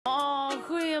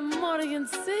Goeiemorgen,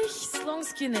 zeg.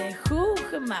 Slongs kunnen goed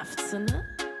gemaft zijn, hè?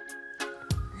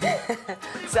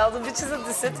 Zelfde bitches op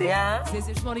de city. Ja. 6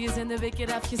 uur 's morgens in de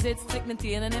wekker afgezet. Strek mijn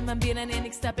tenen en mijn benen en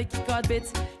ik stap uit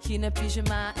bed. Geen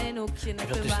pyjama en ook geen Ik heb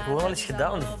dat dus gewoon al eens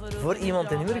gedaan. Voor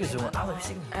iemand een nummer gezongen. Ah, dat wist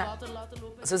ik niet. Ja.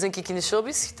 Zo ben ik in de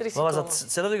showbiz terechtgekomen. Maar was dat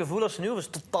hetzelfde gevoel als nu of is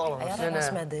het totaal anders? Ja, dat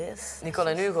was met deze. Nicole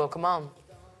en Hugo, come on.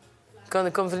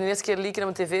 Ik kon voor de eerste keer lieken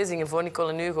op tv zingen voor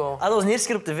Nicole en Hugo. Ah, dat was de eerste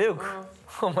keer op tv ook?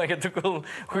 Oh, maar je hebt ook wel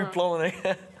goede plannen, hè?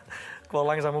 Ik wil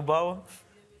langzaam opbouwen.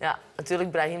 Ja,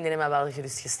 natuurlijk, Brahim die heeft mij wel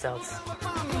gerustgesteld.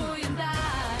 Goeiendag.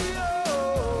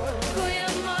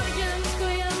 Goeiemorgen,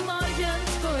 goeiemorgen,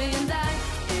 goeiendag.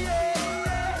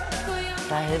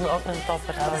 Brahim ook een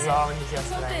topper. Ja, dat is al een gast,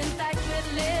 Brahim.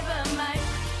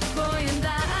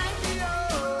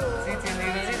 Ziet je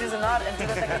nu? Ziet je zijn haar? En toen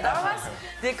dat ik gedaan was,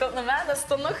 die komt naar mij, dat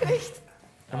stond nog recht.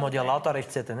 Je moet die laat daar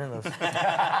recht zetten, hè? Dat is...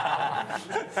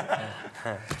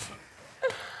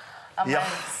 Ja.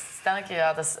 Stelletje,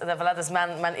 ja, dat is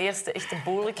mijn eerste echte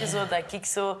boeletje, zo, dat ik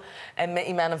zo... En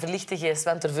in mijn verlichte geest.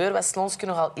 Want ervoor was Slongs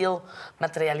nogal heel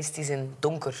materialistisch en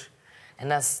donker. En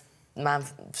dat is mijn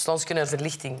Slongs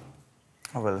verlichting.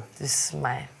 Oh, wel. Dus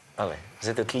mij. Allee,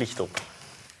 zet het licht op.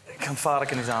 Ik ga het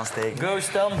varken eens aansteken. Go,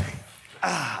 Stan.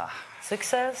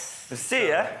 Succes. Merci,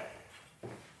 hè?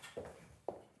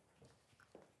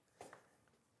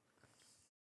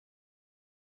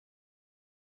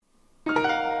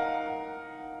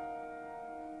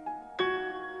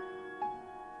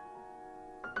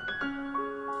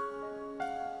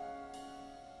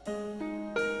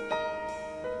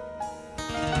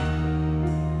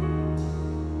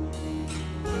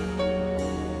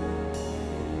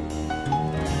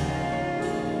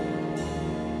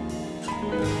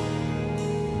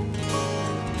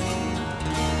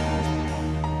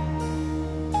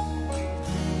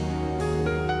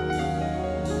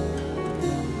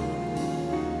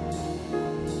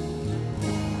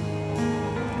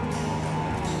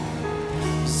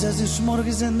 Zes uur 's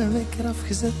morgens en de wekker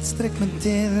afgezet. Strek mijn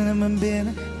tenen en mijn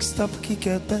benen. Ik stap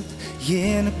uit bed.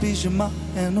 Geen pyjama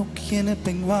en ook geen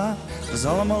peignoir. Dat is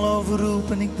allemaal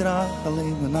overroepen, ik draag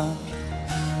alleen mijn haar.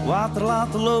 Water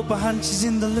laten lopen, handjes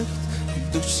in de lucht.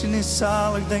 Douchen is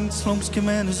zalig, denkt Slongske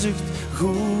met een zucht.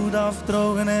 Goed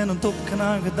afdrogen en een topje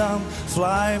aangedaan.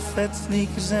 Fly, vet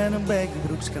sneakers en een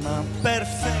bijgebroeksje aan.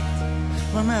 Perfect,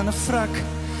 maar mijn frak.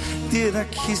 Die dat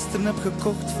ik gisteren heb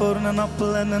gekocht voor een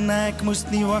appel en een ei. Ik moest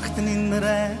niet wachten in de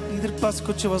rij, ieder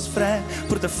pascootje was vrij.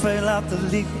 Portefeuille laten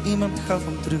liggen, iemand gaf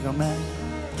hem terug aan mij.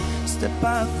 Step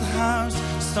out the house,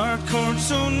 start chord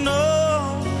so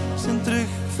no. Zijn terug,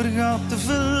 vergat de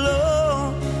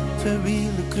verloop.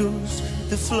 Verwielen cruise,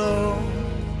 de flow.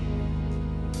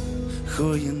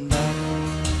 Goeiendag.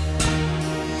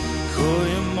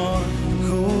 Goeiemorgen,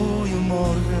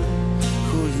 goeiemorgen,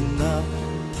 goeiendag.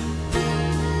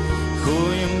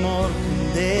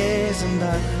 Goeiemorgen, deze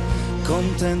dag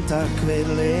komt en dat ik weer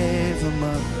leven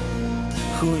mag.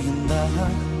 Goeiendag.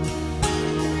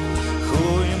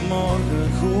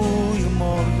 Goeiemorgen,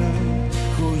 goeiemorgen,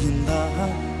 goeiendag.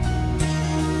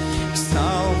 Ik sta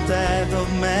altijd op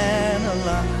mijn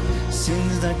lach,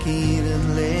 sinds dat ik hier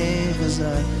het leven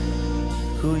zag.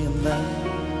 Goeiendag.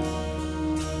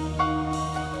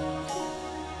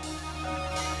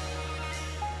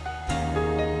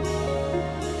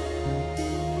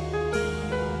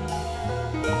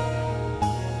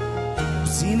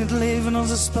 Zien het leven als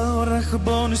een spel waar je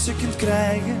bonussen kunt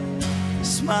krijgen.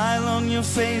 Smile on your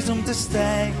face om te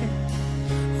stijgen,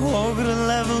 hogere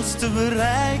levels te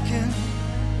bereiken.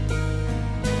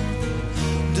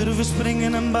 Durven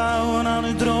springen en bouwen aan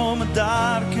uw dromen,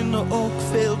 daar kun je ook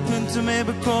veel punten mee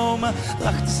bekomen.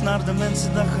 Lach eens naar de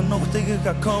mensen dat je nog tegen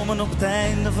gaat komen. Op het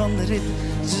einde van de rit,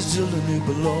 ze zullen u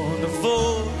belonen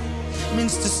voor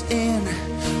minstens 1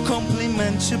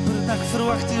 complimentje per dag.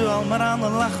 Verwacht u al maar aan de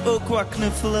lach, ook wat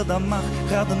knuffelen dat mag.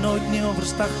 Ga er nooit niet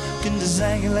overstag, kun je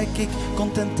zijn gelijk ik,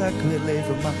 content dat ik weer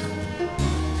leven mag.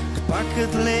 Ik pak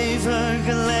het leven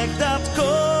gelijk dat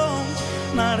komt,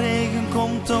 na regen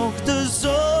komt ook de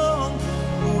zon.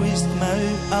 Hoe is het met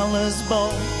u, alles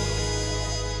bol?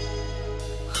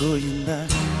 Goeiendag.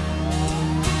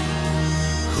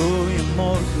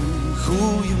 Goeiemorgen,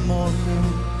 goeiemorgen,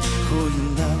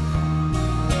 goeiendag.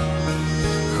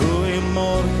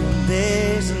 Goeiemorgen,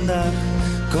 deze dag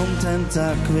komt en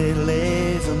dat ik weer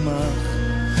leven mag.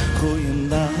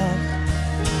 Goeiendag.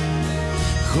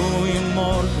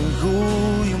 Goeiemorgen,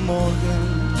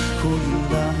 goeiemorgen,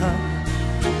 goeiendag.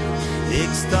 Ik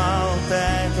sta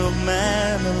altijd op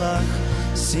mijn lach,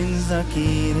 sinds dat ik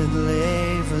hier het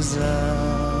leven zag.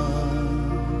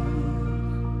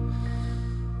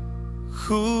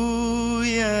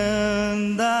 Goeiendag.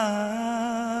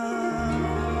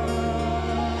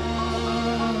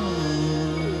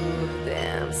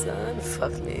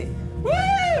 of me.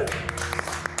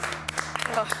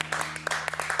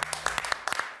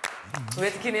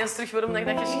 Weet ik ineens terug waarom ik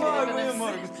dat geschreven heb?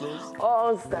 Goeiemorgen, Sloos.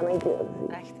 Oh, Stan, ik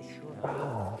echt is goed.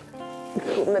 Ik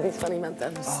voel met iets van iemand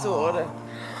anders te horen.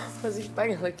 Dat is echt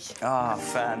pijnlijk. Ah,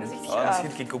 fijn. Oh, dan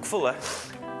schiet ik ook vol, hè.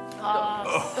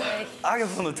 Ah, je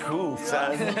vond het goed.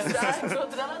 Fijn. Ja, zo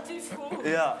relatief goed.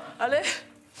 Ja. Allee?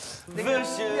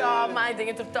 Busje. Ja, maar ik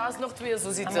denk dat er thuis nog twee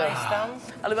zo zitten.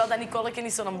 Alhoewel dat Nicoleke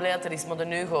niet zo'n blijter is, maar de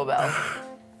Neugo wel.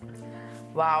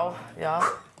 Wauw, ja.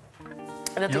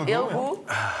 En dat doet heel goed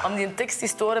om die tekst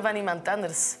eens te horen van iemand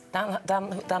anders.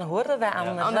 Dan hoorde dat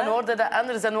anders. En dan hoorde dat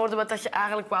anders, dan hoorde wat je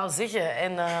eigenlijk wou zeggen.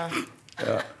 En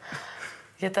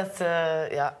je hebt dat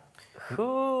ja,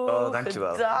 goed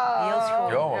dankjewel. gedaan. Heel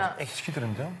schoon. Ja, was echt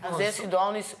schitterend, hè? Als deze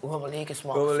gedaan is, gaan we lekker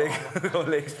smaken. Gewoon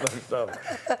leeg staan.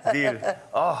 Deal.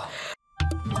 Ah.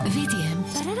 VTM.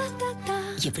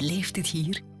 Je beleeft het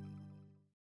hier.